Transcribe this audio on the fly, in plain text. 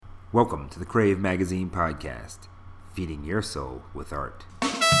Welcome to the Crave Magazine podcast, feeding your soul with art.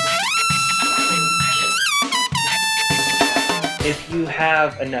 If you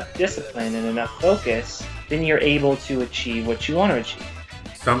have enough discipline and enough focus, then you're able to achieve what you want to achieve.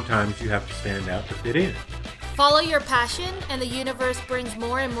 Sometimes you have to stand out to fit in. Follow your passion, and the universe brings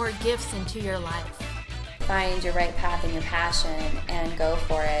more and more gifts into your life. Find your right path and your passion and go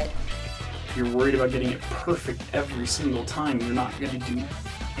for it. If you're worried about getting it perfect every single time, you're not going to do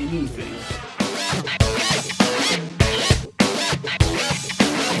anything.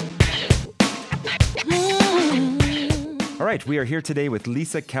 All right, we are here today with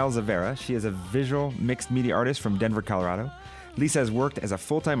Lisa Calzavera. She is a visual mixed media artist from Denver, Colorado. Lisa has worked as a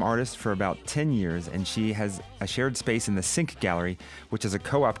full-time artist for about 10 years, and she has a shared space in the Sync Gallery, which is a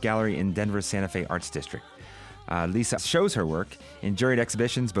co-op gallery in Denver's Santa Fe Arts District. Lisa shows her work in juried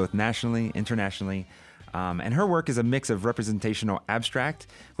exhibitions both nationally, internationally, and her work is a mix of representational abstract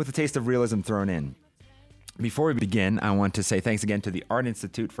with a taste of realism thrown in. Before we begin, I want to say thanks again to the Art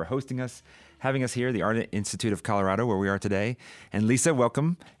Institute for hosting us, having us here, the Art Institute of Colorado, where we are today. And Lisa,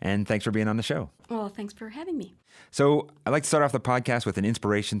 welcome, and thanks for being on the show. Well, thanks for having me. So I'd like to start off the podcast with an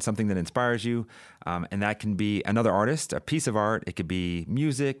inspiration, something that inspires you, and that can be another artist, a piece of art. It could be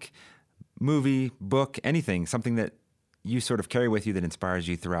music, movie, book, anything, something that you sort of carry with you that inspires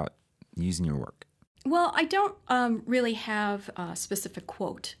you throughout using your work. Well, I don't really have a specific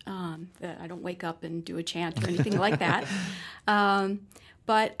quote. That I don't wake up and do a chant or anything like that.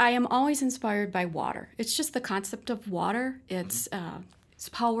 But I am always inspired by water. It's just the concept of water. It's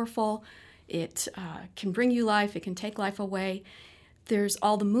powerful. It can bring you life. It can take life away. There's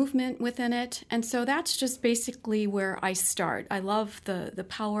all the movement within it. And so that's just basically where I start. I love the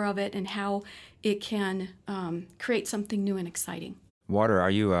power of it and how it can create something new and exciting. Water, are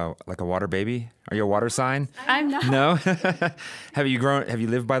you like a water baby? Are you a water sign? I'm not. No? Have you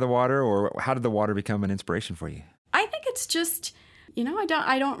lived by the water, or how did the water become an inspiration for you? I think it's just,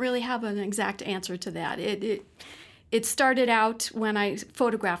 I don't really have an exact answer to that. It started out when I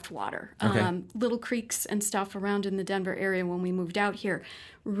photographed water. Okay. Little creeks and stuff around in the Denver area when we moved out here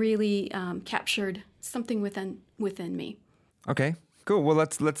really captured something within me. Okay, cool. Well,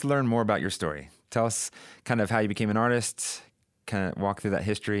 let's learn more about your story. Tell us kind of how you became an artist, kind of walk through that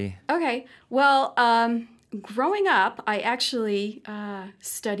history. Okay. Well, growing up, I actually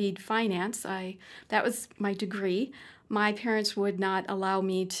studied finance. That was my degree. My parents would not allow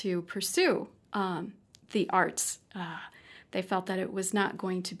me to pursue the arts. They felt that it was not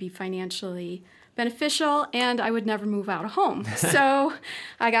going to be financially beneficial, and I would never move out of home. So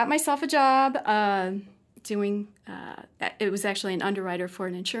I got myself a job doing, it was actually an underwriter for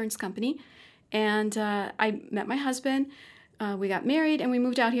an insurance company, and I met my husband. We got married, and we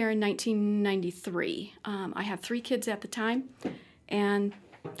moved out here in 1993. I have 3 kids at the time, and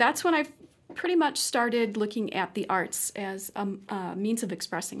that's when I pretty much started looking at the arts as a means of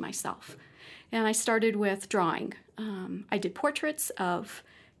expressing myself. And I started with drawing. I did portraits of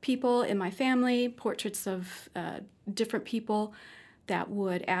people in my family, portraits of different people that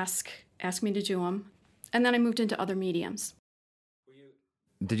would ask me to do them, and then I moved into other mediums.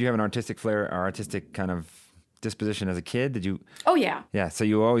 Did you have an artistic flair or artistic kind of disposition as a kid? Did you? Oh, yeah. Yeah, so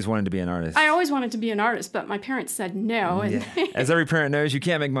you always wanted to be an artist. I always wanted to be an artist, but my parents said no. And yeah. As every parent knows, you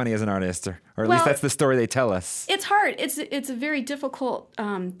can't make money as an artist, or at least that's the story they tell us. It's hard. It's a very difficult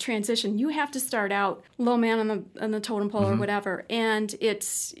transition. You have to start out low man on the totem pole or whatever, and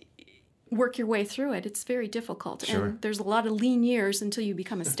it's work your way through it. It's very difficult. Sure. And there's a lot of lean years until you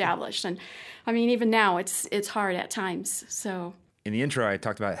become established. And I mean, even now, it's hard at times. So in the intro, I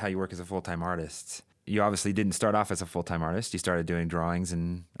talked about how you work as a full-time artist. You obviously didn't start off as a full-time artist. You started doing drawings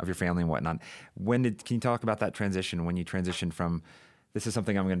of your family and whatnot. Can you talk about that transition, when you transitioned from this is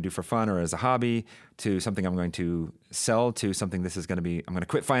something I'm going to do for fun or as a hobby to something I'm going to sell to something this is going to be, I'm going to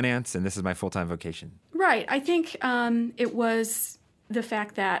quit finance and this is my full-time vocation? Right. I think it was the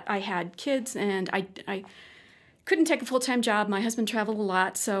fact that I had kids and I couldn't take a full-time job. My husband traveled a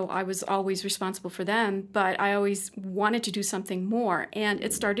lot, so I was always responsible for them, but I always wanted to do something more. And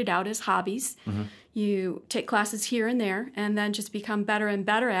it started out as hobbies. Mm-hmm. You take classes here and there and then just become better and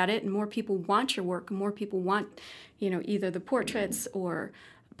better at it, and more people want your work, and more people want, either the portraits or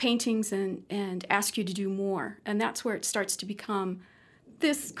paintings and ask you to do more. And that's where it starts to become,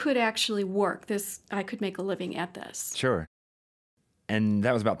 this could actually work. I could make a living at this. Sure. And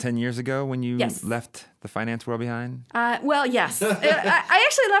that was about 10 years ago when you left the finance world behind? Well, yes. I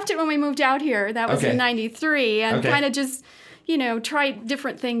actually left it when we moved out here. That was in 93, and kind of just, tried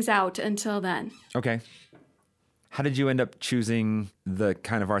different things out until then. Okay. How did you end up choosing the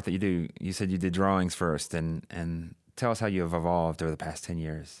kind of art that you do? You said you did drawings first, and tell us how you have evolved over the past 10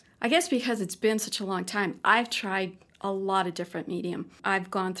 years. I guess because it's been such a long time, I've tried a lot of different medium.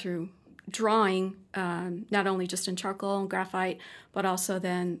 I've gone through drawing, not only just in charcoal and graphite, but also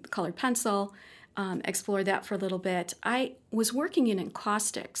then colored pencil, explored that for a little bit. I was working in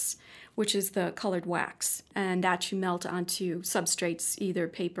encaustics, which is the colored wax, and that you melt onto substrates, either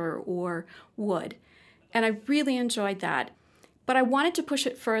paper or wood. And I really enjoyed that. But I wanted to push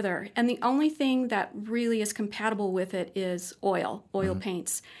it further, and the only thing that really is compatible with it is oil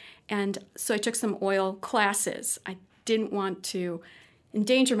paints. And so I took some oil classes. I didn't want to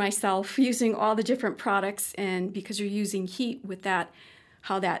endanger myself using all the different products, and because you're using heat with that,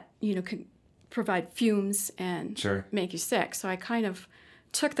 how that, can provide fumes and make you sick. So I kind of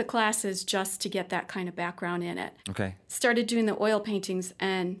took the classes just to get that kind of background in it. Okay. Started doing the oil paintings,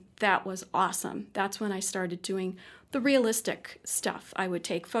 and that was awesome. That's when I started doing the realistic stuff. I would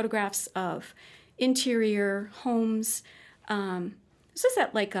take photographs of interior homes. This is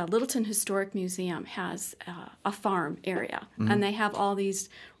at like a Littleton Historic Museum has a farm area, and they have all these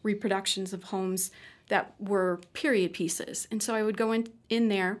reproductions of homes that were period pieces. And so I would go in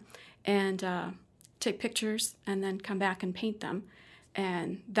there and take pictures and then come back and paint them.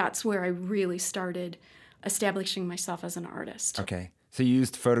 And that's where I really started establishing myself as an artist. Okay. So you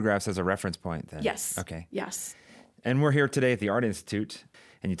used photographs as a reference point then? Yes. Okay. Yes. And we're here today at the Art Institute,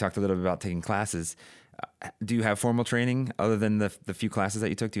 and you talked a little bit about taking classes. Do you have formal training other than the few classes that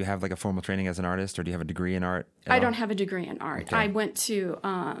you took? Do you have like a formal training as an artist, or do you have a degree in art? I don't have a degree in art. Okay. I went to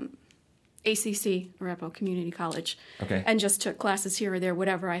ACC, Arapahoe Community College, and just took classes here or there,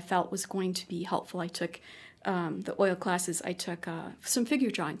 whatever I felt was going to be helpful. I took the oil classes. I took some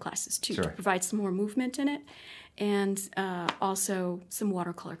figure drawing classes, too, to provide some more movement in it, and also some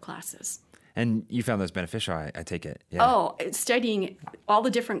watercolor classes. And you found those beneficial, I take it. Yeah. Oh, studying all the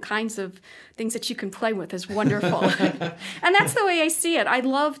different kinds of things that you can play with is wonderful. And that's the way I see it. I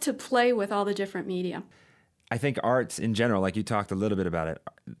love to play with all the different media. I think arts in general, like you talked a little bit about it,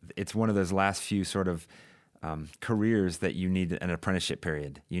 it's one of those last few sort of careers that you need an apprenticeship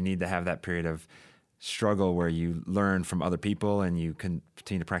period. You need to have that period of struggle where you learn from other people and you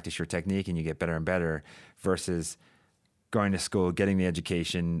continue to practice your technique and you get better and better, versus going to school, getting the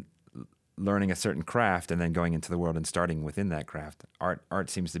education, learning a certain craft, and then going into the world and starting within that craft. Art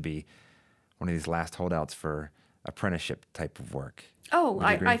seems to be one of these last holdouts for apprenticeship type of work. Oh,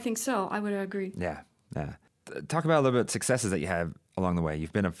 I think so. I would agree. Yeah. Talk about a little bit of successes that you have along the way.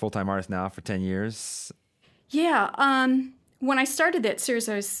 You've been a full-time artist now for 10 years. Yeah. When I started that series,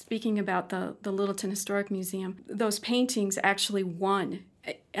 I was speaking about the Littleton Historic Museum. Those paintings actually won.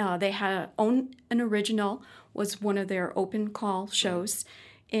 They had an original, was one of their open call shows,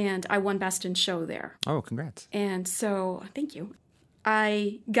 and I won Best in Show there. Oh, congrats. And so, thank you.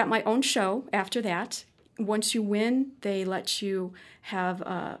 I got my own show after that. Once you win, they let you have,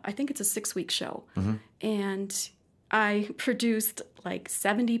 I think it's a 6-week show. And I produced like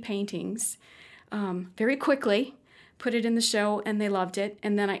 70 paintings very quickly, put it in the show, and they loved it.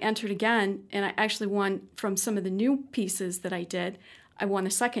 And then I entered again, and I actually won from some of the new pieces that I did. I won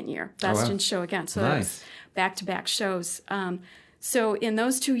the second year, Best in Show again. So that was back-to-back shows. So in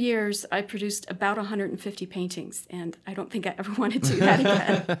those 2 years, I produced about 150 paintings, and I don't think I ever want to do that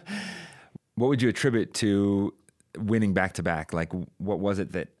again. What would you attribute to winning back-to-back? Like, what was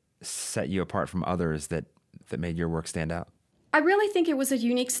it that set you apart from others that made your work stand out? I really think it was a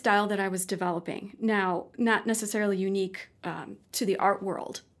unique style that I was developing. Now, not necessarily unique to the art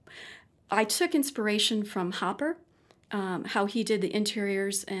world. I took inspiration from Hopper, how he did the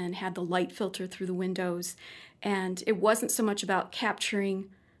interiors and had the light filter through the windows. And it wasn't so much about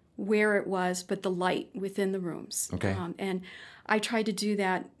capturing where it was, but the light within the rooms. Okay. And I tried to do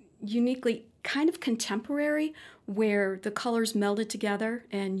that uniquely, kind of contemporary, where the colors melded together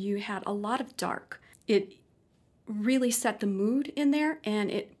and you had a lot of dark. It really set the mood in there, and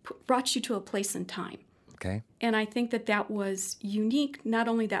it brought you to a place in time. Okay. And I think that was unique, not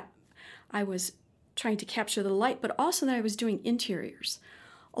only that I was trying to capture the light, but also that I was doing interiors.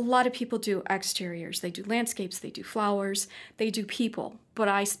 A lot of people do exteriors. They do landscapes, they do flowers, they do people. But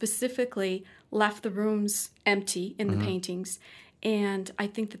I specifically left the rooms empty in the paintings, and I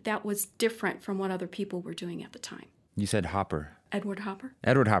think that was different from what other people were doing at the time. You said Hopper. Edward Hopper.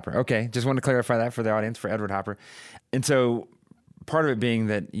 Edward Hopper. Okay. Just wanted to clarify that for the audience, for Edward Hopper. And so part of it being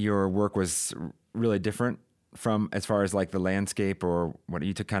that your work was really different from, as far as like the landscape, or what,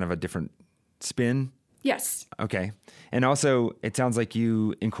 you took kind of a different spin? Yes. Okay. And also, it sounds like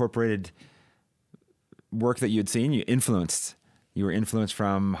you incorporated work that you had seen, you influenced you were influenced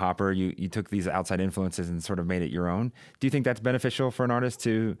from Hopper. You took these outside influences and sort of made it your own. Do you think that's beneficial for an artist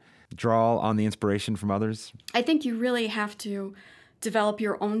to draw on the inspiration from others? I think you really have to develop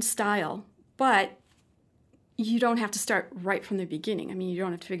your own style, but you don't have to start right from the beginning. I mean, you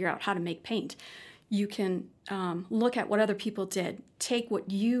don't have to figure out how to make paint. You can look at what other people did, take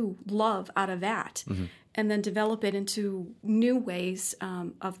what you love out of that, and then develop it into new ways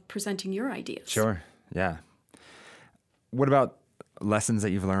of presenting your ideas. Sure, yeah. What about lessons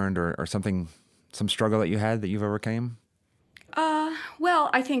that you've learned or something, some struggle that you had that you've overcame?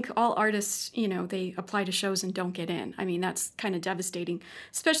 Well, I think all artists, they apply to shows and don't get in. I mean, that's kind of devastating,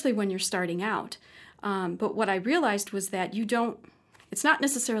 especially when you're starting out. But what I realized was that it's not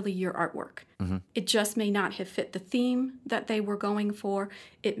necessarily your artwork. It just may not have fit the theme that they were going for.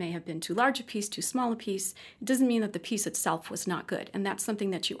 It may have been too large a piece, too small a piece. It doesn't mean that the piece itself was not good. And that's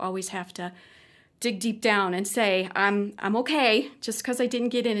something that you always have to dig deep down and say, I'm okay. Just because I didn't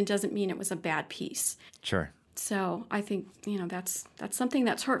get in, it doesn't mean it was a bad piece. Sure. So I think, that's something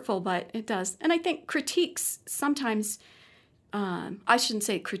that's hurtful, but it does. And I think critiques sometimes, I shouldn't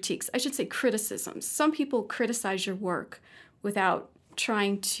say critiques, I should say criticisms. Some people criticize your work without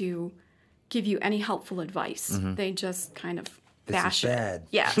trying to give you any helpful advice. They just kind of bash it.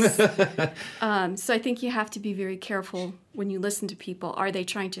 Yes. So I think you have to be very careful when you listen to people. Are they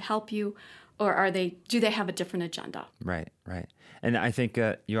trying to help you, or do they have a different agenda? Right. And I think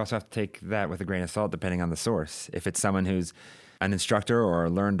you also have to take that with a grain of salt, depending on the source. If it's someone who's an instructor or a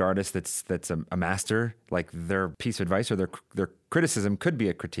learned artist that's a master, like their piece of advice or their criticism could be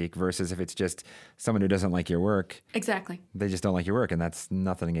a critique, versus if it's just someone who doesn't like your work. Exactly. They just don't like your work, and that's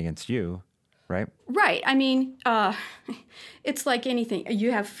nothing against you, right? Right. I mean, it's like anything.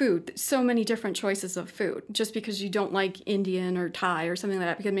 You have food, so many different choices of food. Just because you don't like Indian or Thai or something like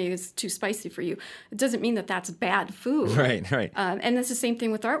that, because maybe it's too spicy for you, it doesn't mean that that's bad food. Right. And it's the same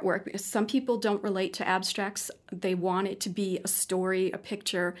thing with artwork. Because some people don't relate to abstracts. They want it to be a story, a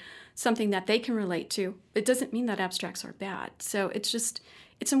picture, something that they can relate to. It doesn't mean that abstracts are bad. So it's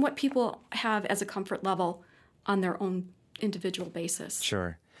in what people have as a comfort level on their own individual basis.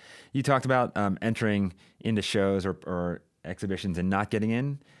 Sure. You talked about entering into shows or exhibitions and not getting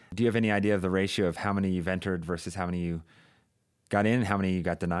in. Do you have any idea of the ratio of how many you've entered versus how many you got in, how many you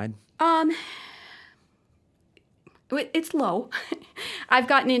got denied? It's low. I've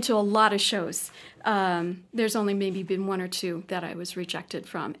gotten into a lot of shows. There's only maybe been one or two that I was rejected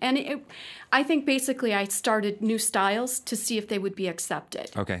from. And I think basically I started new styles to see if they would be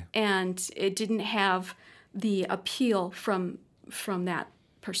accepted. Okay. And it didn't have the appeal from that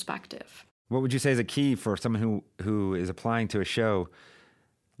perspective. What would you say is a key for someone who is applying to a show?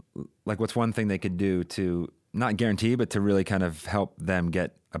 Like, what's one thing they could do to not guarantee, but to really kind of help them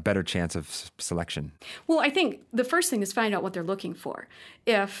get a better chance of selection? Well, I think the first thing is find out what they're looking for.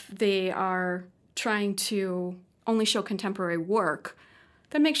 If they are trying to only show contemporary work,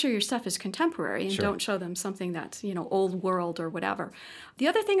 then make sure your stuff is contemporary and don't show them something that's, old world or whatever. The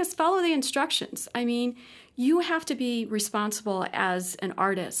other thing is follow the instructions. I mean, you have to be responsible as an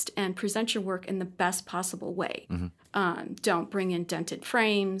artist and present your work in the best possible way. Don't bring in dented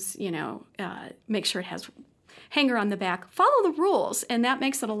frames, make sure it has hanger on the back. Follow the rules, and that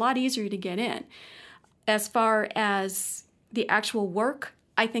makes it a lot easier to get in. As far as the actual work,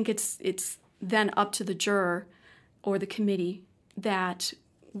 I think it's then up to the juror or the committee that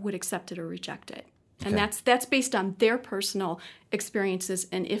would accept it or reject it. And that's based on their personal experiences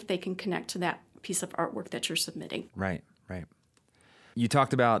and if they can connect to that piece of artwork that you're submitting. Right. You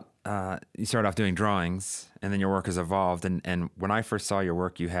talked about, you started off doing drawings and then your work has evolved. And when I first saw your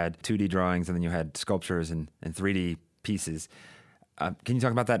work, you had 2D drawings and then you had sculptures and 3D pieces. Can you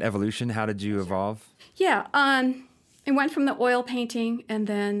talk about that evolution? How did you evolve? Yeah. I went from the oil painting and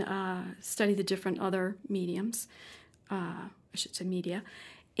then studied the different other mediums. I should say media.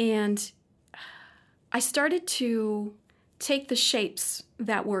 And I started to take the shapes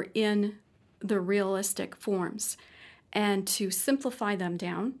that were in the realistic forms and to simplify them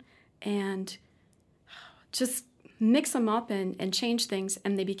down and just mix them up and change things,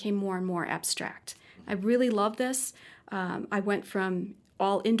 and they became more and more abstract. I really love this. I went from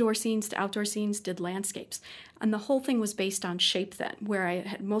all indoor scenes to outdoor scenes, did landscapes. And the whole thing was based on shape then, where I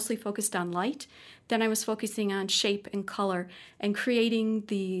had mostly focused on light. Then I was focusing on shape and color and creating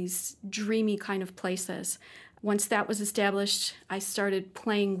these dreamy kind of places. Once that was established, I started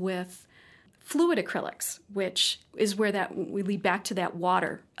playing with fluid acrylics, which is where we lead back to that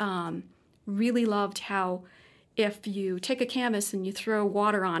water. Really loved how if you take a canvas and you throw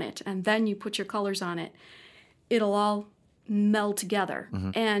water on it and then you put your colors on it, it'll all meld together.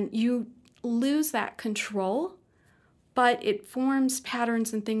 And you lose that control but it forms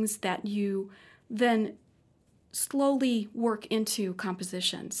patterns and things that you then slowly work into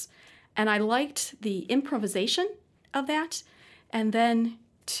compositions. And I liked the improvisation of that. And then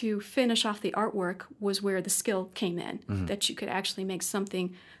to finish off the artwork was where the skill came in, that you could actually make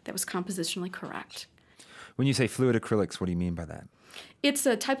something that was compositionally correct. When you say fluid acrylics, what do you mean by that? It's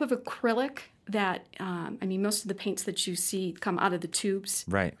a type of acrylic that, most of the paints that you see come out of the tubes.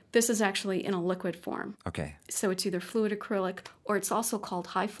 Right. This is actually in a liquid form. Okay. So it's either fluid acrylic or it's also called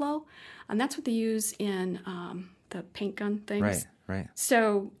high flow. And that's what they use in the paint gun things. Right, right.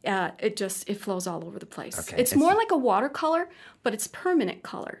 So it flows all over the place. Okay. It's more like a watercolor, but it's permanent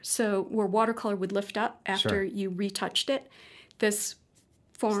color. So where watercolor would lift up after Sure. you retouched it, this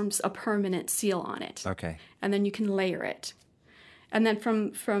forms a permanent seal on it. Okay. And then you can layer it. And then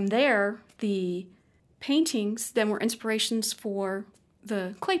from there, the paintings then were inspirations for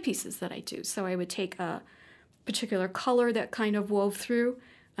the clay pieces that I do. So I would take a particular color that kind of wove through,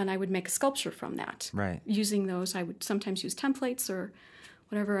 and I would make a sculpture from that. Right. Using those, I would sometimes use templates or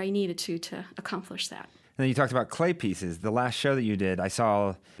whatever I needed to accomplish that. And then you talked about clay pieces. The last show that you did, I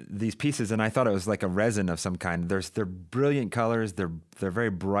saw these pieces, and I thought it was like a resin of some kind. They're brilliant colors. They're very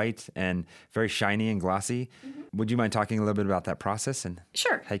bright and very shiny and glossy. Mm-hmm. Would you mind talking a little bit about that process and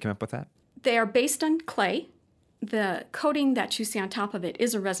Sure. how you came up with that? They are based on clay. The coating that you see on top of it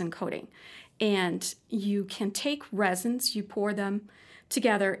is a resin coating. And you can take resins, you pour them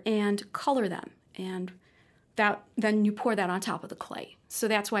together and color them. And then you pour that on top of the clay. So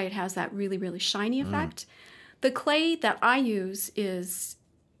that's why it has that really, really shiny effect. The clay that I use is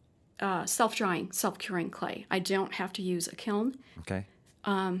self-drying, self-curing clay. I don't have to use a kiln. Okay.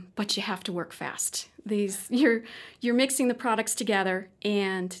 But you have to work fast. You're mixing the products together,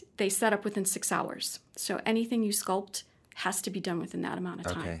 and they set up within 6 hours. So anything you sculpt has to be done within that amount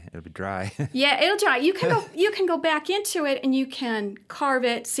of time. Okay, it'll be dry. Yeah, it'll dry. You can go back into it, and you can carve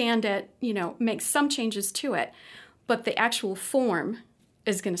it, sand it, make some changes to it, but the actual form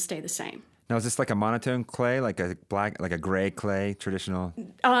is going to stay the same. Now, is this like a monotone clay, like a gray clay, traditional?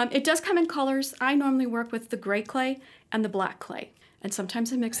 It does come in colors. I normally work with the gray clay and the black clay. And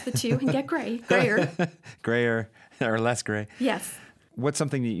sometimes I mix the two and get grayer. Grayer or less gray. Yes. What's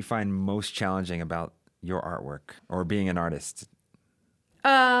something that you find most challenging about your artwork or being an artist?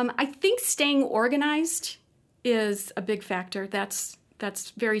 I think staying organized is a big factor. That's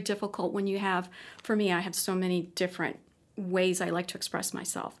very difficult when for me, I have so many different ways I like to express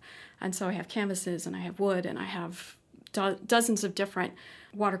myself. And so I have canvases and I have wood and I have dozens of different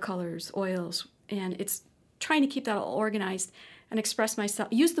watercolors, oils, and it's trying to keep that all organized and express myself,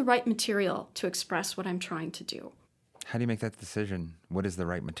 use the right material to express what I'm trying to do. How do you make that decision? What is the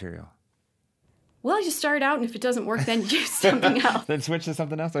right material? Well, you start out, and if it doesn't work, then use something else. Then switch to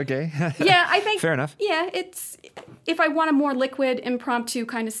something else? Okay. Yeah, I think... Fair enough. Yeah, if I want a more liquid, impromptu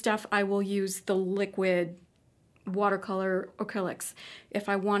kind of stuff, I will use the liquid watercolor acrylics. If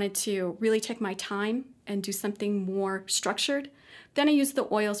I wanted to really take my time and do something more structured, then I use the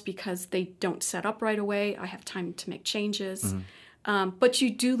oils because they don't set up right away. I have time to make changes. Mm-hmm. But you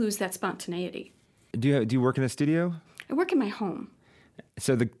do lose that spontaneity. Do you work in a studio? I work in my home.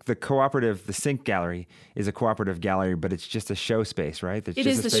 So the cooperative, the Sync Gallery is a cooperative gallery, but it's just a show space, right? It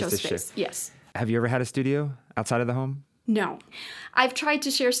is the show space, yes. Have you ever had a studio outside of the home? No. I've tried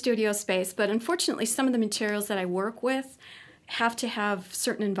to share studio space, but unfortunately some of the materials that I work with have to have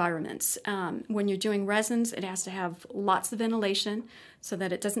certain environments. When you're doing resins, it has to have lots of ventilation so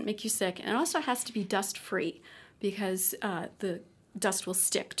that it doesn't make you sick. And it also has to be dust-free because the dust will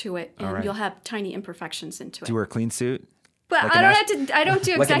stick to it and You'll have tiny imperfections into it. Do you wear a clean suit? Well, like I don't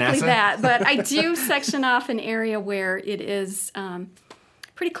do like exactly that, but I do section off an area where it is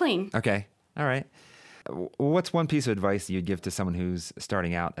pretty clean. Okay. All right. What's one piece of advice you'd give to someone who's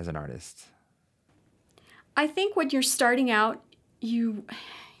starting out as an artist? I think when you're starting out, you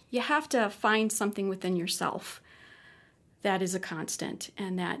have to find something within yourself that is a constant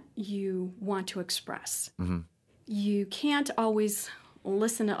and that you want to express. Mm-hmm. You can't always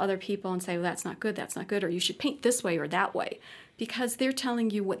listen to other people and say, well, that's not good, or you should paint this way or that way, because they're telling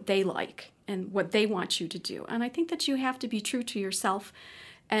you what they like and what they want you to do. And I think that you have to be true to yourself,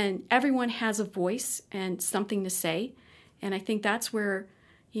 and everyone has a voice and something to say. And I think that's where,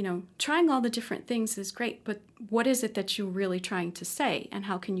 trying all the different things is great, but what is it that you're really trying to say, and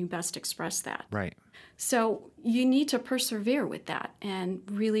how can you best express that? Right. So you need to persevere with that and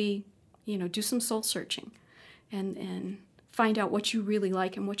really, do some soul searching and find out what you really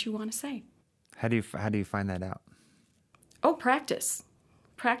like and what you want to say. How do you find that out? Oh, practice.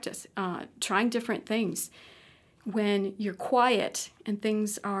 Trying different things. When you're quiet and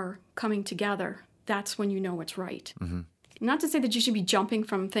things are coming together, that's when you know it's right. Not to say that you should be jumping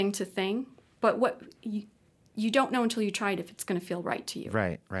from thing to thing, but what you don't know until you try it if it's going to feel right to you.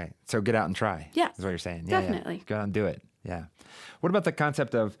 Right. So get out and try. Yeah. Is what you're saying. Yeah, Definitely. Yeah. Go out and do it. Yeah. What about the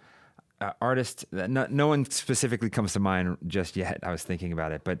concept of artists? No one specifically comes to mind just yet. I was thinking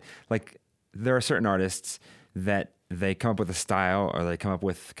about it. But like there are certain artists that they come up with a style or they come up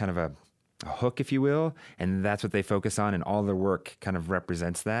with kind of a hook, if you will, and that's what they focus on, and all their work kind of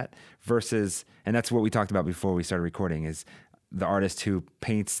represents that versus, and that's what we talked about before we started recording, is the artist who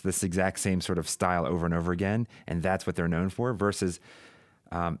paints this exact same sort of style over and over again, and that's what they're known for, versus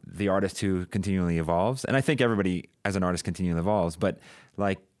the artist who continually evolves. And I think everybody as an artist continually evolves, but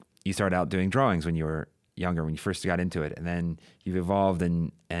like you started out doing drawings when you were younger, when you first got into it, and then you've evolved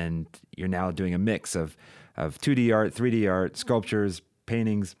and you're now doing a mix of 2D art, 3D art, sculptures,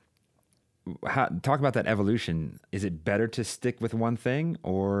 paintings. Talk about that evolution. Is it better to stick with one thing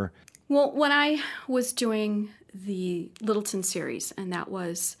or? Well, when I was doing the Littleton series, and that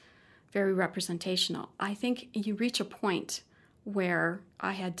was very representational, I think you reach a point where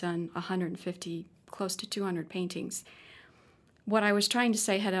I had done 150, close to 200 paintings. What I was trying to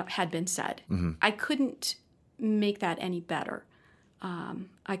say had been said. I couldn't make that any better.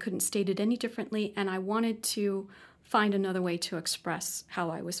 I couldn't state it any differently, and I wanted to find another way to express how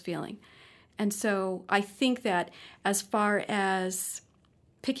I was feeling. And so I think that as far as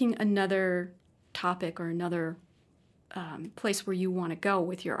picking another topic or another place where you want to go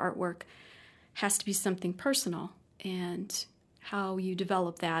with your artwork has to be something personal, and how you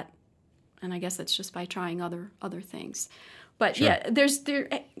develop that, and I guess that's just by trying other things. But sure. Yeah, there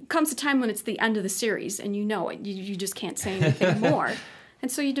comes a time when it's the end of the series, and you know it. You just can't say anything more. And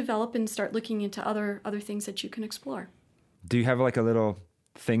so you develop and start looking into other things that you can explore. Do you have like a little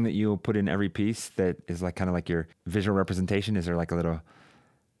thing that you'll put in every piece that is like kind of like your visual representation? Is there like a little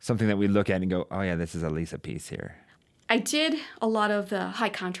something that we look at and go, oh yeah, this is a Lisa piece here? I did a lot of the high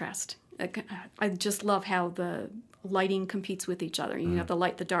contrast. I just love how the lighting competes with each other. You have the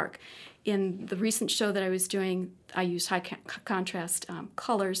light, the dark. In the recent show that I was doing, I used high contrast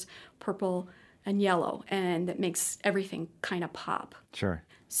colors, purple and yellow, and it makes everything kind of pop. Sure.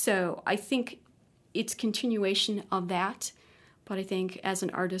 So I think it's continuation of that, but I think as an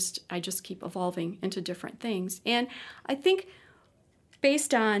artist, I just keep evolving into different things. And I think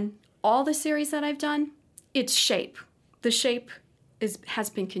based on all the series that I've done, it's shape. The shape has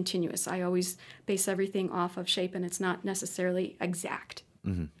been continuous. I always base everything off of shape, and it's not necessarily exact.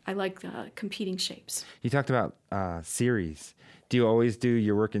 I like competing shapes. You talked about series. Do you always do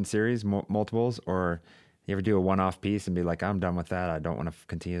your work in series, multiples, or you ever do a one-off piece and be like, I'm done with that, I don't want to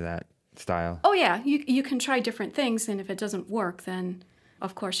continue that style? Oh yeah, you can try different things, and if it doesn't work, then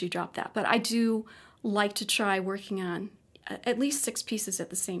of course you drop that. But I do like to try working on at least 6 pieces at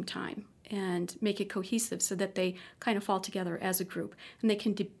the same time and make it cohesive so that they kind of fall together as a group, and they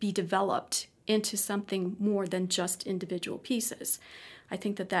can be developed into something more than just individual pieces. I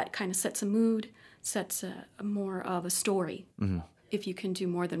think that kind of sets a mood, sets more of a story, if you can do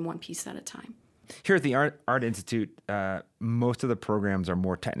more than one piece at a time. Here at the Art Institute, most of the programs are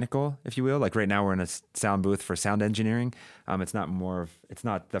more technical, if you will. Like right now, we're in a sound booth for sound engineering. It's not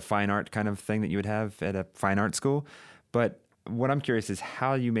the fine art kind of thing that you would have at a fine art school. But what I'm curious is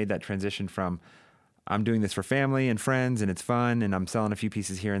how you made that transition from I'm doing this for family and friends and it's fun and I'm selling a few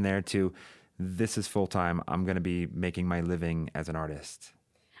pieces here and there to this is full time. I'm going to be making my living as an artist.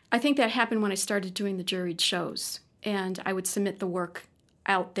 I think that happened when I started doing the juried shows, and I would submit the work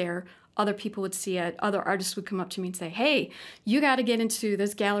out there. Other people would see it. Other artists would come up to me and say, hey, you got to get into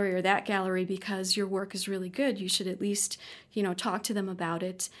this gallery or that gallery because your work is really good. You should at least, talk to them about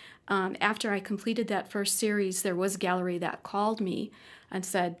it. After I completed that first series, there was a gallery that called me and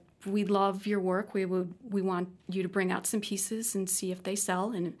said, we love your work. We want you to bring out some pieces and see if they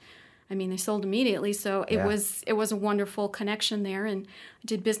sell. And they sold immediately. So it was a wonderful connection there, and I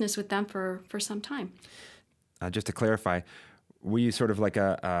did business with them for some time. Just to clarify, were you sort of like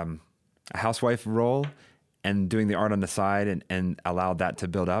a housewife role and doing the art on the side and allowed that to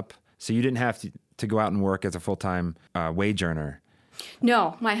build up? So you didn't have to go out and work as a full-time wage earner?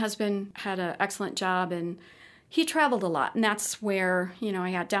 No, my husband had an excellent job, and he traveled a lot, and that's where, I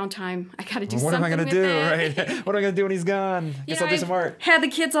had downtime. I got to do something with it. What am I going to do, right? What am I going to do when he's gone? Guess I'll do some art. Had the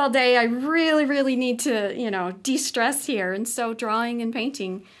kids all day. I really, really need to, de-stress here. And so drawing and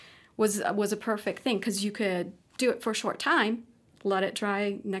painting was a perfect thing because you could do it for a short time, let it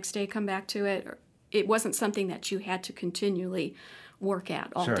dry, next day come back to it. It wasn't something that you had to continually work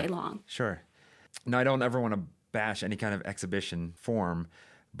at all day long. Sure. Now, I don't ever want to bash any kind of exhibition form,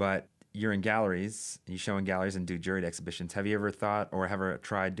 but you're in galleries, you show in galleries and do juried exhibitions. Have you ever thought or ever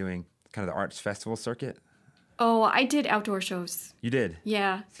tried doing kind of the arts festival circuit? Oh, I did outdoor shows. You did?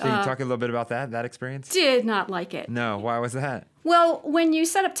 Yeah. So you talk a little bit about that experience? Did not like it. No, why was that? Well, when you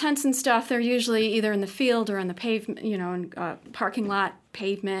set up tents and stuff, they're usually either in the field or on the pavement, in parking lot,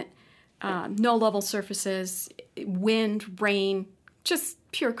 pavement, no level surfaces, wind, rain, just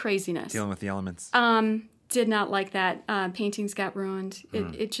pure craziness. Dealing with the elements. Did not like that. Paintings got ruined.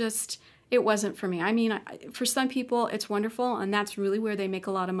 It wasn't for me. I mean, for some people, it's wonderful, and that's really where they make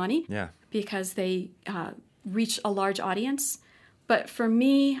a lot of money. Yeah. Because they reach a large audience. But for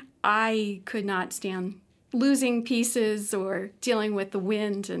me, I could not stand losing pieces or dealing with the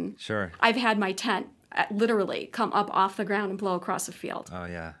wind. And Sure. I've had my tent literally come up off the ground and blow across a field. Oh,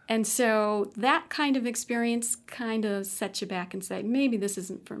 yeah. And so that kind of experience kind of sets you back and say, maybe this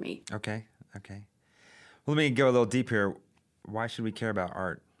isn't for me. Okay. Well, let me go a little deep here. Why should we care about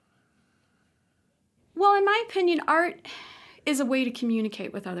art? Well, in my opinion, art is a way to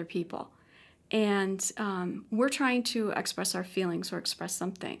communicate with other people. And we're trying to express our feelings or express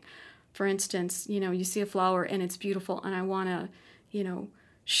something. For instance, you see a flower and it's beautiful, and I want to,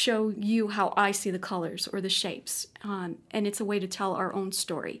 show you how I see the colors or the shapes. And it's a way to tell our own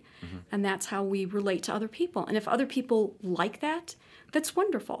story. Mm-hmm. And that's how we relate to other people. And if other people like that, that's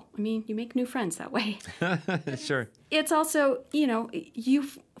wonderful. I mean, you make new friends that way. Sure. It's also,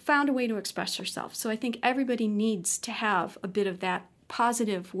 you've found a way to express yourself. So I think everybody needs to have a bit of that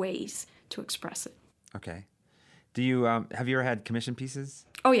positive ways to express it. Okay. Do you have you ever had commission pieces?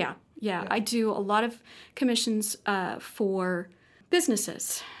 Oh, yeah. I do a lot of commissions for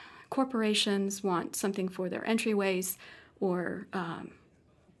businesses. Corporations want something for their entryways, or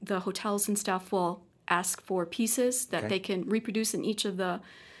the hotels and stuff will ask for pieces that they can reproduce in each of the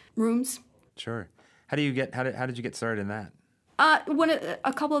rooms. Sure. How did you get started in that?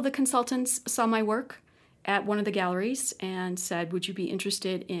 A couple of the consultants saw my work at one of the galleries and said, would you be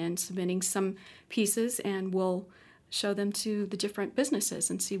interested in submitting some pieces, and we'll show them to the different businesses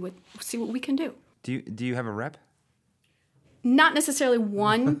and see what we can do. Do you have a rep? Not necessarily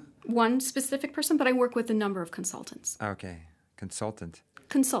one specific person, but I work with a number of consultants. Okay. Consultant.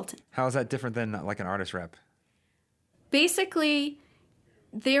 How is that different than like an artist rep? Basically,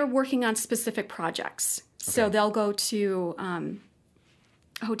 they're working on specific projects. Okay. So they'll go to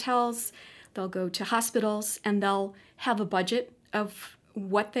hotels, they'll go to hospitals, and they'll have a budget of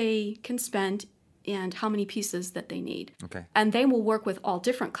what they can spend and how many pieces that they need. Okay. And they will work with all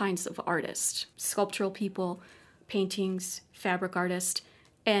different kinds of artists, sculptural people, paintings, fabric artists,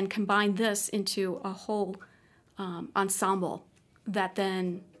 and combine this into a whole ensemble that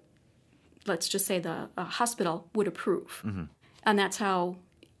then, let's just say the hospital would approve. Mm-hmm. And that's how,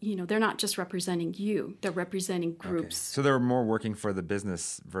 they're not just representing you, they're representing groups. Okay. So they're more working for the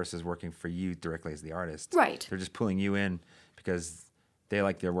business versus working for you directly as the artist. Right. They're just pulling you in because they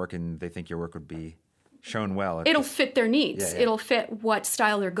like their work and they think your work would be shown well. It'll fit their needs. Yeah. It'll fit what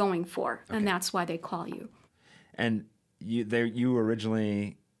style they're going for. Okay. And that's why they call you. And you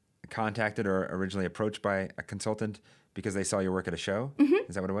originally contacted or originally approached by a consultant because they saw your work at a show? Mm-hmm.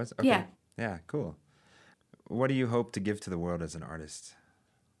 Is that what it was? Okay. Yeah. Yeah, cool. What do you hope to give to the world as an artist?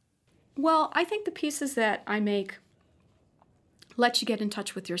 Well, I think the pieces that I make let you get in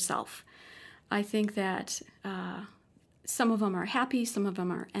touch with yourself. I think that some of them are happy, some of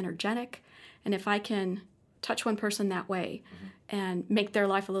them are energetic, and if I can touch one person that way and make their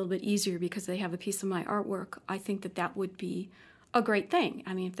life a little bit easier because they have a piece of my artwork, I think that would be a great thing.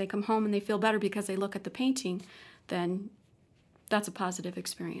 I mean, if they come home and they feel better because they look at the painting, then that's a positive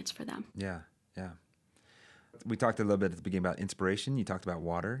experience for them. Yeah. We talked a little bit at the beginning about inspiration. You talked about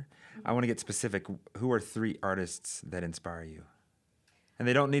water. I want to get specific. Who are 3 artists that inspire you? And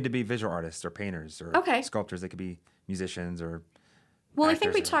they don't need to be visual artists or painters or sculptors. They could be musicians or Well, I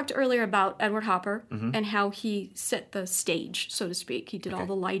think we talked earlier about Edward Hopper and how he set the stage, so to speak. He did all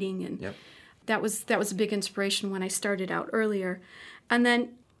the lighting, and that was a big inspiration when I started out earlier. And then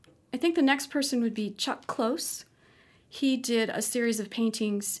I think the next person would be Chuck Close. He did a series of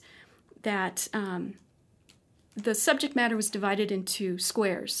paintings that the subject matter was divided into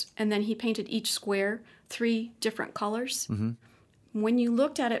squares, and then he painted each square 3 different colors. Mm-hmm. When you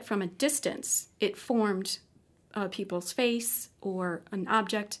looked at it from a distance, it formed people's face or an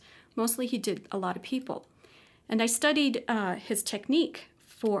object. Mostly he did a lot of people. And I studied his technique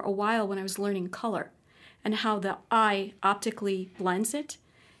for a while when I was learning color and how the eye optically blends it.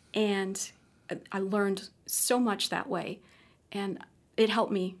 And I learned so much that way. And it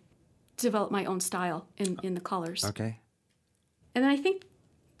helped me develop my own style in the colors. Okay. And then I think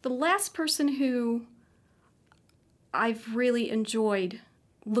the last person who I've really enjoyed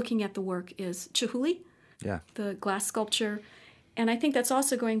looking at the work is Chihuly. Yeah. The glass sculpture. And I think that's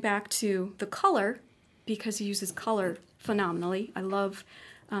also going back to the color, because he uses color phenomenally. I love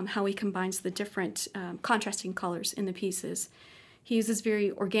how he combines the different contrasting colors in the pieces. He uses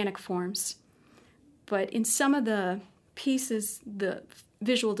very organic forms. But in some of the pieces, the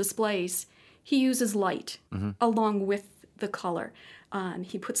visual displays, he uses light along with the color.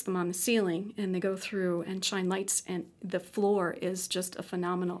 He puts them on the ceiling, and they go through and shine lights, and the floor is just a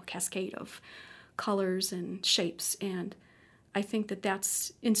phenomenal cascade of colors and shapes. And I think that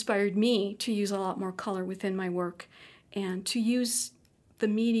that's inspired me to use a lot more color within my work and to use the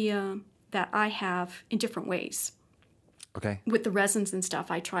media that I have in different ways. Okay. With the resins and stuff,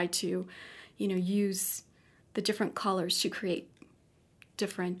 I try to, use the different colors to create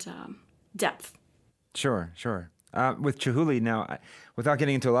different depth. Sure. With Chihuly now, without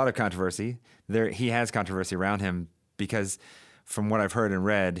getting into a lot of controversy, he has controversy around him because, from what I've heard and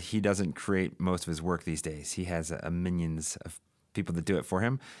read, he doesn't create most of his work these days. He has minions of people that do it for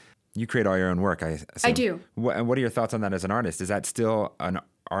him. You create all your own work, I assume. I do. What are your thoughts on that as an artist? Is that still an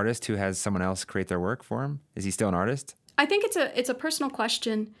artist who has someone else create their work for him? Is he still an artist? I think it's a personal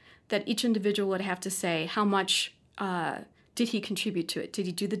question that each individual would have to say. How much did he contribute to it? Did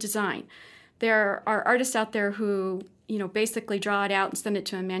he do the design? There are artists out there who, basically draw it out and send it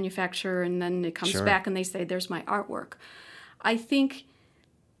to a manufacturer, and then it comes back and they say, there's my artwork. I think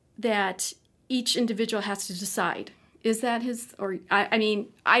that each individual has to decide, is that his, or,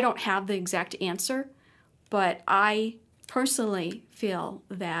 I don't have the exact answer, but I personally feel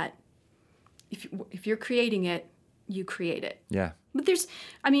that if you're creating it, you create it. Yeah. But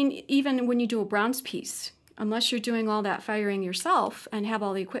even when you do a bronze piece, unless you're doing all that firing yourself and have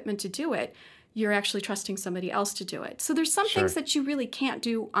all the equipment to do it, you're actually trusting somebody else to do it. So there's some things that you really can't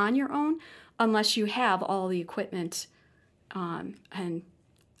do on your own unless you have all the equipment and a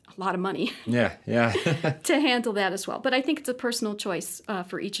lot of money Yeah. to handle that as well. But I think it's a personal choice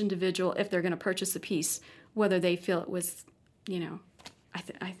for each individual if they're going to purchase a piece, whether they feel it was,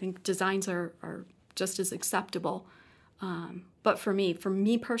 I think designs are just as acceptable. But for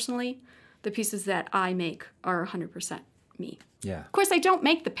me personally, the pieces that I make are 100% me. Yeah. Of course, I don't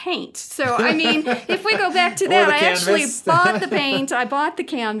make the paint. So, if we go back to that, I actually bought the paint. I bought the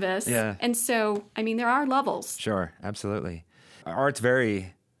canvas. Yeah. And so, there are levels. Sure, absolutely. Art's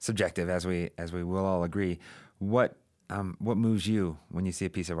very subjective, as we will all agree. What moves you when you see a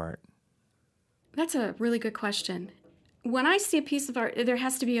piece of art? That's a really good question. When I see a piece of art, there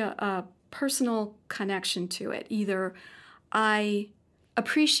has to be a personal connection to it. Either I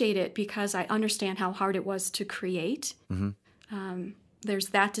appreciate it because I understand how hard it was to create. There's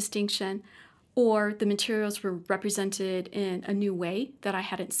that distinction. Or the materials were represented in a new way that I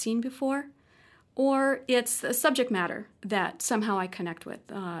hadn't seen before. Or it's a subject matter that somehow I connect with.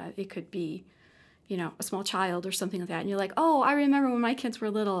 It could be, a small child or something like that. And you're like, oh, I remember when my kids were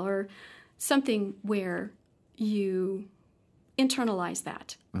little, or something where you internalize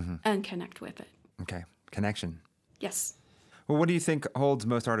that and connect with it. Okay, connection. Yes. Well, what do you think holds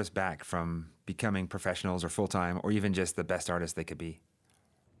most artists back from becoming professionals or full-time, or even just the best artists they could be?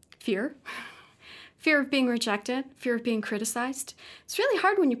 Fear. Fear of being rejected, fear of being criticized. It's really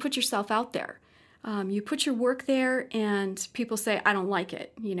hard when you put yourself out there. You put your work there and people say, I don't like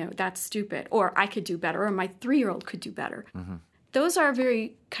it, that's stupid, or I could do better, or my 3-year-old could do better. Those are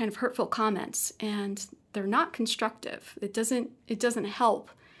very kind of hurtful comments, and they're not constructive. It doesn't help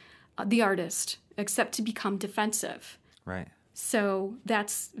the artist except to become defensive. Right. So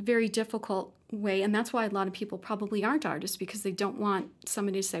that's a very difficult way, and that's why a lot of people probably aren't artists, because they don't want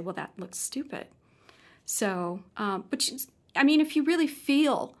somebody to say, well, that looks stupid. So, if you really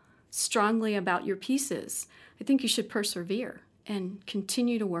feel strongly about your pieces, I think you should persevere and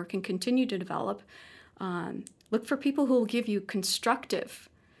continue to work and continue to develop. Look for people who will give you constructive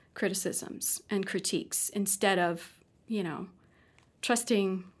criticisms and critiques instead of,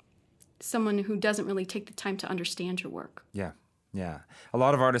 trusting someone who doesn't really take the time to understand your work. Yeah. A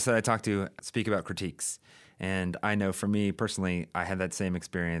lot of artists that I talk to speak about critiques. And I know for me personally, I had that same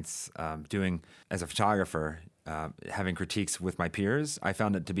experience doing as a photographer, having critiques with my peers. I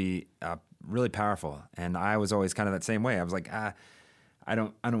found it to be really powerful. And I was always kind of that same way. I was like, I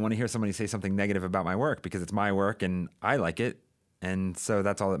don't want to hear somebody say something negative about my work because it's my work and I like it. And so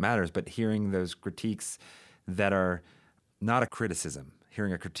that's all that matters. But hearing those critiques that are not a criticism,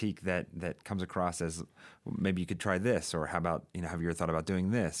 hearing a critique that comes across as maybe you could try this, or how about, have you ever thought about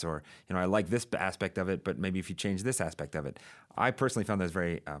doing this? Or, I like this aspect of it, but maybe if you change this aspect of it. I personally found those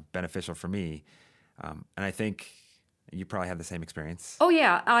very beneficial for me. And I think you probably have the same experience. Oh,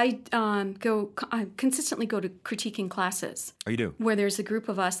 yeah. I consistently go to critiquing classes. Oh, you do? Where there's a group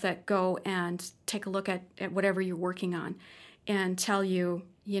of us that go and take a look at whatever you're working on. and tell you,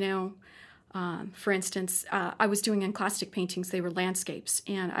 for instance, I was doing encaustic paintings. They were landscapes.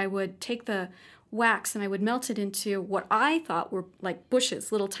 And I would take the wax and I would melt it into what I thought were like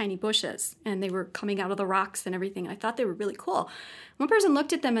bushes, little tiny bushes. And they were coming out of the rocks and everything. I thought they were really cool. One person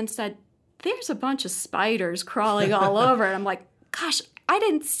looked at them and said, there's a bunch of spiders crawling all over. And I'm like, gosh, I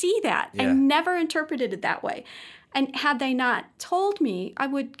didn't see that. Yeah. I never interpreted it that way. And had they not told me, I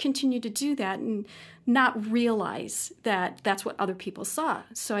would continue to do that and not realize that that's what other people saw.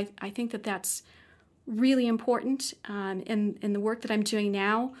 So I think that that's really important in the work that I'm doing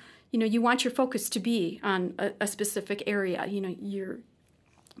now. You want your focus to be on a specific area, your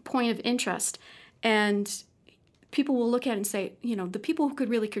point of interest. And people will look at it and say, the people who could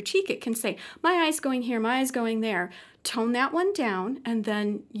really critique it can say, my eye's going here, my eye's going there. Tone that one down, and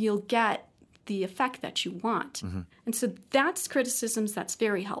then you'll get the effect that you want. Mm-hmm. And so that's criticisms that's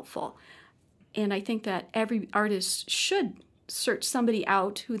very helpful. And I think that every artist should search somebody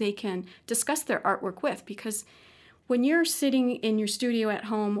out who they can discuss their artwork with, because when you're sitting in your studio at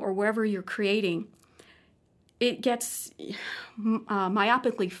home or wherever you're creating, it gets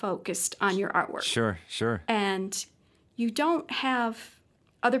myopically focused on your artwork. Sure. And you don't have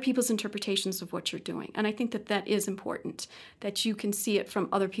other people's interpretations of what you're doing. And I think that that is important, that you can see it from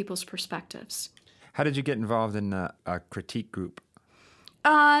other people's perspectives. How did you get involved in a critique group?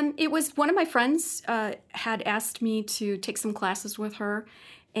 It was one of my friends had asked me to take some classes with her,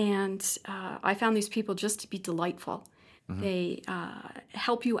 and I found these people just to be delightful. Mm-hmm. They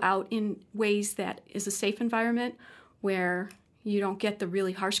help you out in ways that is a safe environment where you don't get the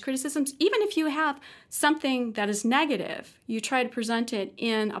really harsh criticisms. Even if you have something that is negative, you try to present it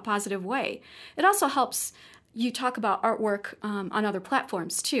in a positive way. It also helps you talk about artwork on other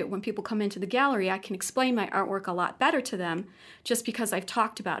platforms, too. When people come into the gallery, I can explain my artwork a lot better to them just because I've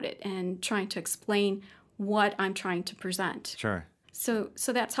talked about it and trying to explain what I'm trying to present. Sure. So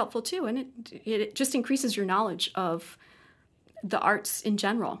that's helpful, too. And it just increases your knowledge of the arts in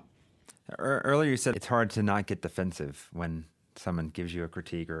general. Earlier you said it's hard to not get defensive when someone gives you a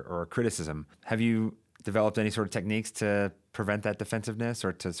critique or a criticism. Have you developed any sort of techniques to prevent that defensiveness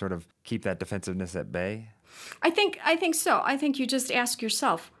or to sort of keep that defensiveness at bay? I think so. I think you just ask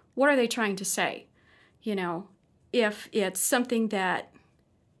yourself, what are they trying to say? If it's something that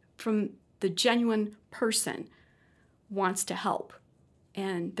from the genuine person wants to help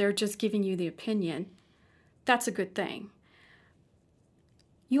and they're just giving you the opinion, that's a good thing.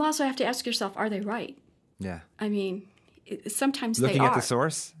 You also have to ask yourself, are they right? Yeah. I mean, sometimes looking they are. Looking at the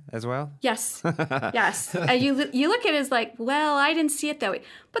source as well? Yes. Yes. You look at it as like, well, I didn't see it that way.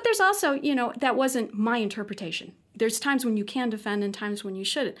 But there's also, that wasn't my interpretation. There's times when you can defend and times when you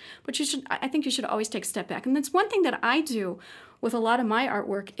shouldn't. But I think you should always take a step back. And that's one thing that I do with a lot of my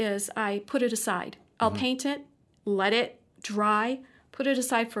artwork is I put it aside. I'll paint it, let it dry, put it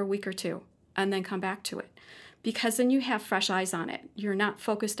aside for a week or two, and then come back to it. Because then you have fresh eyes on it. You're not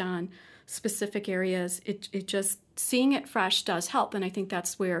focused on specific areas. It just, seeing it fresh does help. And I think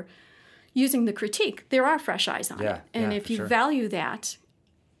that's where using the critique, there are fresh eyes on it. And if you value that,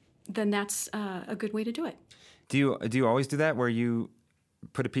 then that's a good way to do it. Do you always do that where you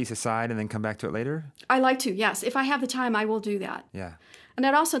put a piece aside and then come back to it later? I like to, yes. If I have the time, I will do that. Yeah. And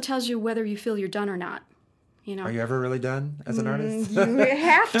that also tells you whether you feel you're done or not. Are you ever really done as an artist? You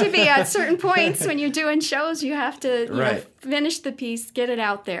have to be at certain points when you're doing shows. You have to finish the piece, get it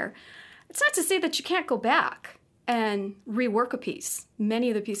out there. It's not to say that you can't go back and rework a piece. Many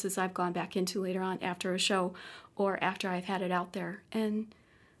of the pieces I've gone back into later on after a show or after I've had it out there and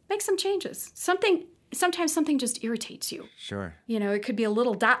make some changes. Sometimes something just irritates you. Sure. It could be a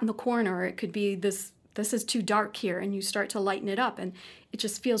little dot in the corner, or it could be this is too dark here, and you start to lighten it up, and it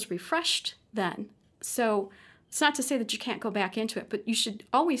just feels refreshed then. So it's not to say that you can't go back into it, but you should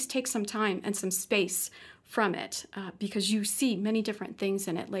always take some time and some space from it because you see many different things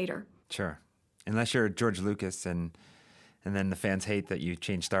in it later. Sure. Unless you're George Lucas and then the fans hate that you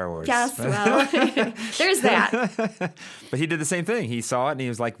changed Star Wars. Yes, well, there's that. But he did the same thing. He saw it and he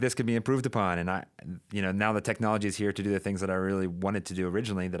was like, this could be improved upon. And now the technology is here to do the things that I really wanted to do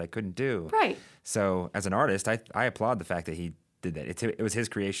originally that I couldn't do. Right. So as an artist, I applaud the fact that he did that. It was his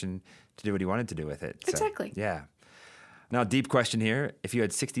creation to do what he wanted to do with it. So, exactly. Yeah. Now, deep question here. If you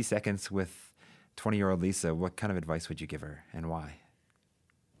had 60 seconds with 20-year-old Lisa, what kind of advice would you give her and why?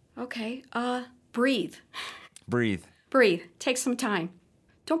 Okay. Breathe. Breathe. Breathe. Take some time.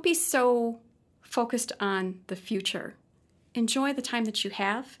 Don't be so focused on the future. Enjoy the time that you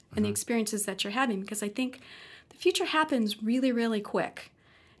have and the experiences that you're having, because I think the future happens really, really quick.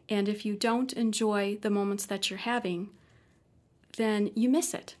 And if you don't enjoy the moments that you're having, then you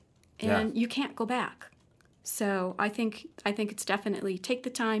miss it. And you can't go back. So I think it's definitely take the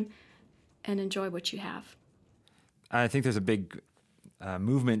time and enjoy what you have. I think there's a big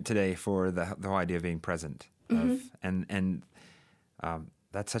movement today for the whole idea of being present, and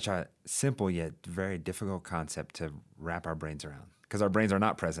that's such a simple yet very difficult concept to wrap our brains around, because our brains are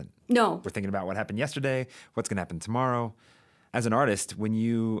not present. No. We're thinking about what happened yesterday, what's going to happen tomorrow. As an artist, when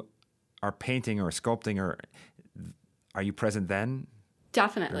you are painting or sculpting, are you present then?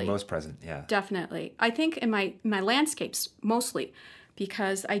 Definitely. You're most present, yeah. Definitely. I think in my landscapes mostly,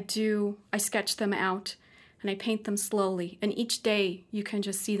 because I sketch them out and I paint them slowly, and each day you can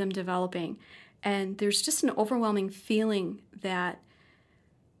just see them developing, and there's just an overwhelming feeling that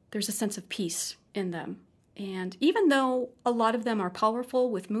there's a sense of peace in them. And even though a lot of them are powerful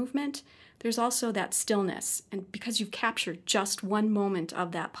with movement, there's also that stillness, and because you've captured just one moment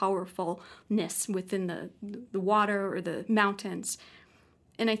of that powerfulness within the water or the mountains.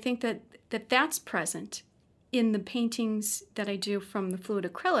 And I think that's present in the paintings that I do from the fluid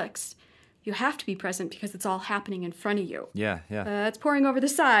acrylics. You have to be present because it's all happening in front of you. Yeah. It's pouring over the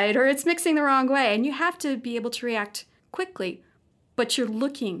side, or it's mixing the wrong way, and you have to be able to react quickly, but you're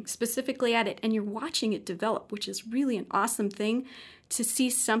looking specifically at it and you're watching it develop, which is really an awesome thing to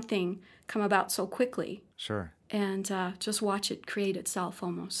see something come about so quickly. Sure. And just watch it create itself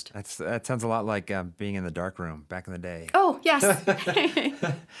almost. That sounds a lot like being in the darkroom back in the day. Oh, yes.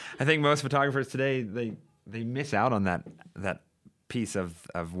 I think most photographers today, they miss out on that piece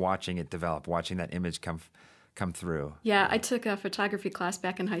of watching it develop, watching that image come through. Yeah, I took a photography class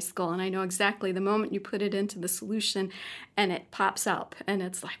back in high school, and I know exactly the moment you put it into the solution and it pops up, and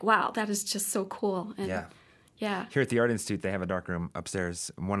it's like, wow, that is just so cool. And yeah. Here at the Art Institute, they have a darkroom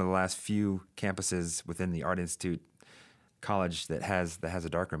upstairs. One of the last few campuses within the Art Institute college that has a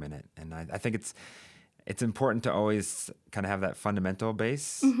darkroom in it, and I think it's important to always kind of have that fundamental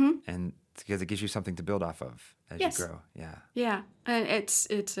base, and because it gives you something to build off of as you grow. Yeah, and it's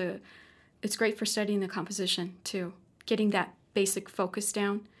great for studying the composition too. Getting that basic focus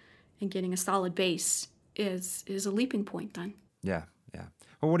down and getting a solid base is a leaping point then. Yeah.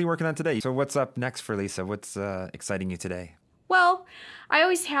 Well, what are you working on today? So what's up next for Lisa? What's exciting you today? Well, I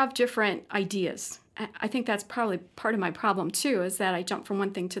always have different ideas. I think that's probably part of my problem too, is that I jump from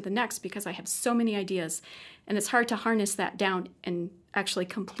one thing to the next because I have so many ideas, and it's hard to harness that down and actually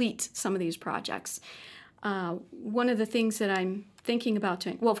complete some of these projects. One of the things that I'm thinking about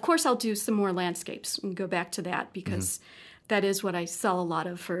doing, well, of course I'll do some more landscapes and go back to that because that is what I sell a lot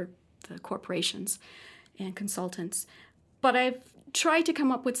of for the corporations and consultants. But I've tried to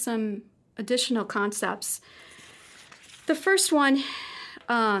come up with some additional concepts. The first one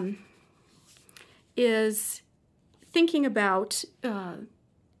is thinking about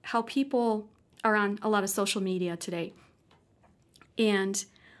how people are on a lot of social media today and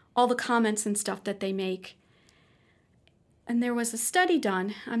all the comments and stuff that they make. And there was a study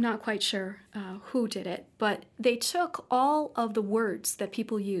done, I'm not quite sure who did it, but they took all of the words that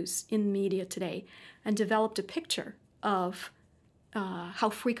people use in media today and developed a picture of how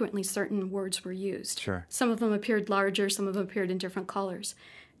frequently certain words were used. Sure. Some of them appeared larger, some of them appeared in different colors.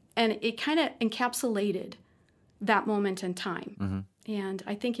 And it kind of encapsulated that moment in time. And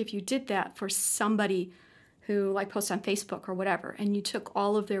I think if you did that for somebody who like posts on Facebook or whatever, and you took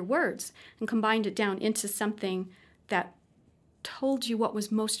all of their words and combined it down into something that told you what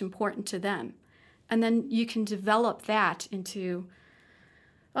was most important to them, and then you can develop that into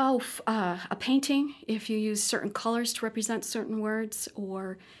a painting if you use certain colors to represent certain words,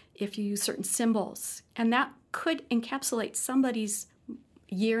 or if you use certain symbols. And that could encapsulate somebody's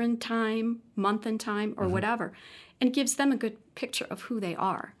year and time, month and time, or whatever, and gives them a good picture of who they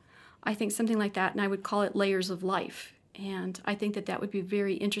are. I think something like that, and I would call it layers of life. And I think that would be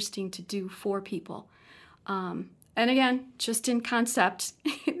very interesting to do for people. And again, just in concept,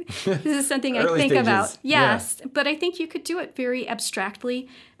 this is something I think about. Yes, but I think you could do it very abstractly,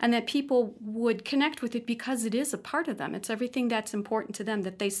 and that people would connect with it because it is a part of them. It's everything that's important to them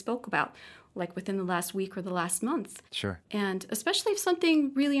that they spoke about, like within the last week or the last month. Sure. And especially if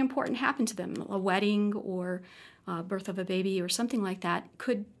something really important happened to them, a wedding or birth of a baby or something like that,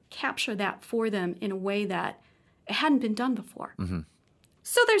 could capture that for them in a way that it hadn't been done before.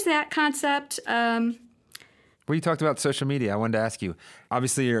 So there's that concept. Well, you talked about social media. I wanted to ask you.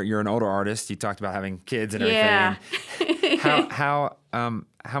 Obviously, you're an older artist. You talked about having kids and everything. Yeah.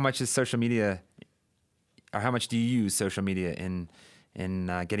 How much is social media, or how much do you use social media in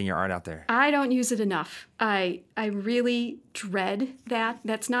getting your art out there? I don't use it enough. I really dread that.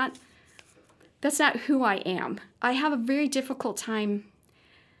 That's not who I am. I have a very difficult time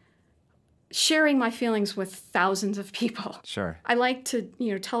sharing my feelings with thousands of people. Sure. I like to,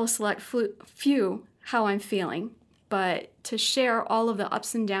 tell a select few how I'm feeling, but to share all of the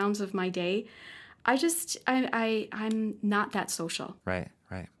ups and downs of my day, I'm not that social. Right.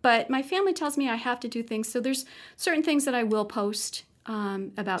 But my family tells me I have to do things, so there's certain things that I will post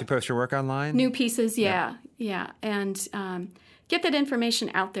about. To post your work online? New pieces, yeah. And get that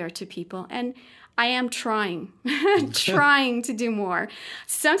information out there to people. And I am trying to do more.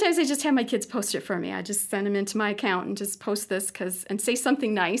 Sometimes I just have my kids post it for me. I just send them into my account and just post this and say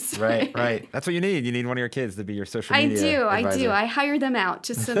something nice. Right. That's what you need. You need one of your kids to be your social media I do. advisor. I hire them out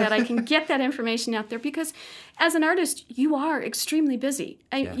just so that I can get that information out there, because as an artist, you are extremely busy.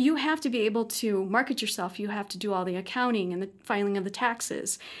 You have to be able to market yourself. You have to do all the accounting and the filing of the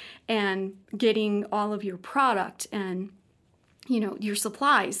taxes and getting all of your product and, your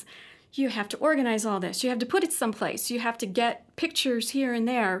supplies. You have to organize all this. You have to put it someplace. You have to get pictures here and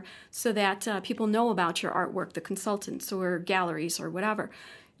there so that people know about your artwork, the consultants or galleries or whatever.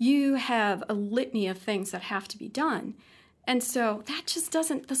 You have a litany of things that have to be done. And so that just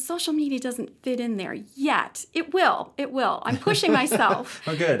the social media doesn't fit in there yet. It will. I'm pushing myself.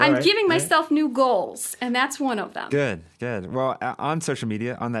 Oh, good. I'm giving myself new goals, and that's one of them. Good. Well, on social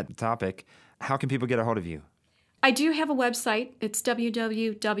media, on that topic, how can people get a hold of you? I do have a website. It's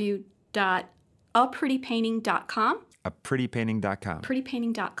www.aprettypainting.com. Aprettypainting.com.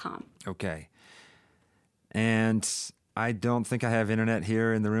 Prettypainting.com. Okay. And I don't think I have internet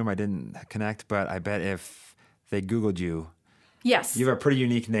here in the room. I didn't connect, but I bet if they Googled you, yes, you have a pretty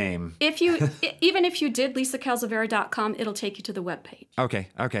unique name. Even if you did lisacalzavera.com, it'll take you to the webpage.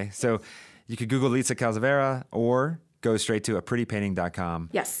 Okay. So you could Google Lisa Calzavera or go straight to aprettypainting.com.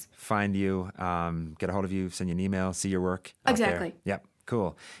 Yes. Find you, get a hold of you, send you an email, see your work. Exactly. Out there. Yep.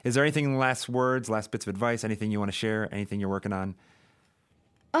 Cool. Is there anything, last words, last bits of advice, anything you want to share, anything you're working on?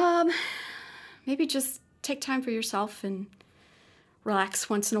 Maybe just take time for yourself and relax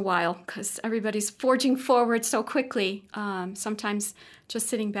once in a while, because everybody's forging forward so quickly. Sometimes just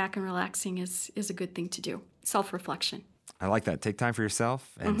sitting back and relaxing is a good thing to do. Self-reflection. I like that. Take time for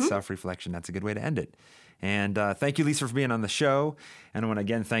yourself and self-reflection. That's a good way to end it. And thank you, Lisa, for being on the show. And I want to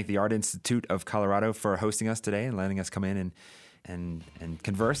again thank the Art Institute of Colorado for hosting us today and letting us come in and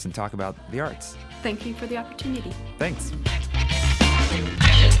converse and talk about the arts. Thank you for the opportunity. Thanks.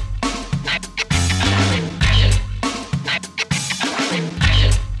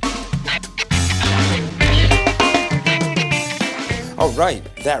 All right,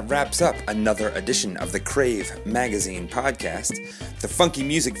 that wraps up another edition of the Crave Magazine podcast. The funky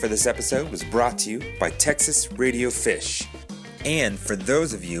music for this episode was brought to you by Texas Radio Fish. And for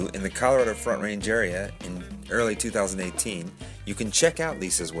those of you in the Colorado Front Range area in early 2018, you can check out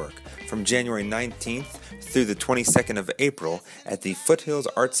Lisa's work from January 19th through the 22nd of April at the Foothills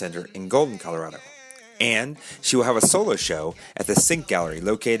Art Center in Golden, Colorado. And she will have a solo show at the Sink Gallery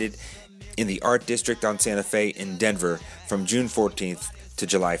located in the Art District on Santa Fe in Denver from June 14th to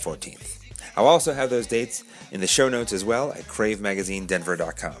July 14th. I'll also have those dates in the show notes as well at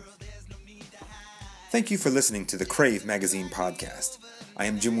cravemagazinedenver.com. Thank you for listening to the Crave Magazine podcast. I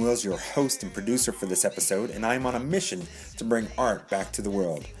am Jim Wills, your host and producer for this episode, and I am on a mission to bring art back to the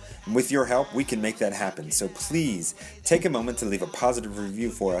world. And with your help, we can make that happen. So please take a moment to leave a positive review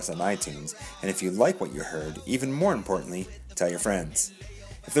for us on iTunes. And if you like what you heard, even more importantly, tell your friends.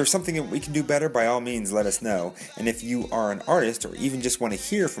 If there's something that we can do better, by all means, let us know. And if you are an artist or even just want to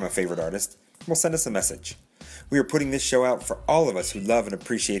hear from a favorite artist, well, send us a message. We are putting this show out for all of us who love and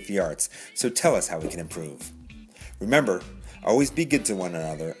appreciate the arts, so tell us how we can improve. Remember, always be good to one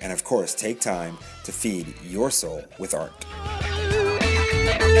another, and of course, take time to feed your soul with art.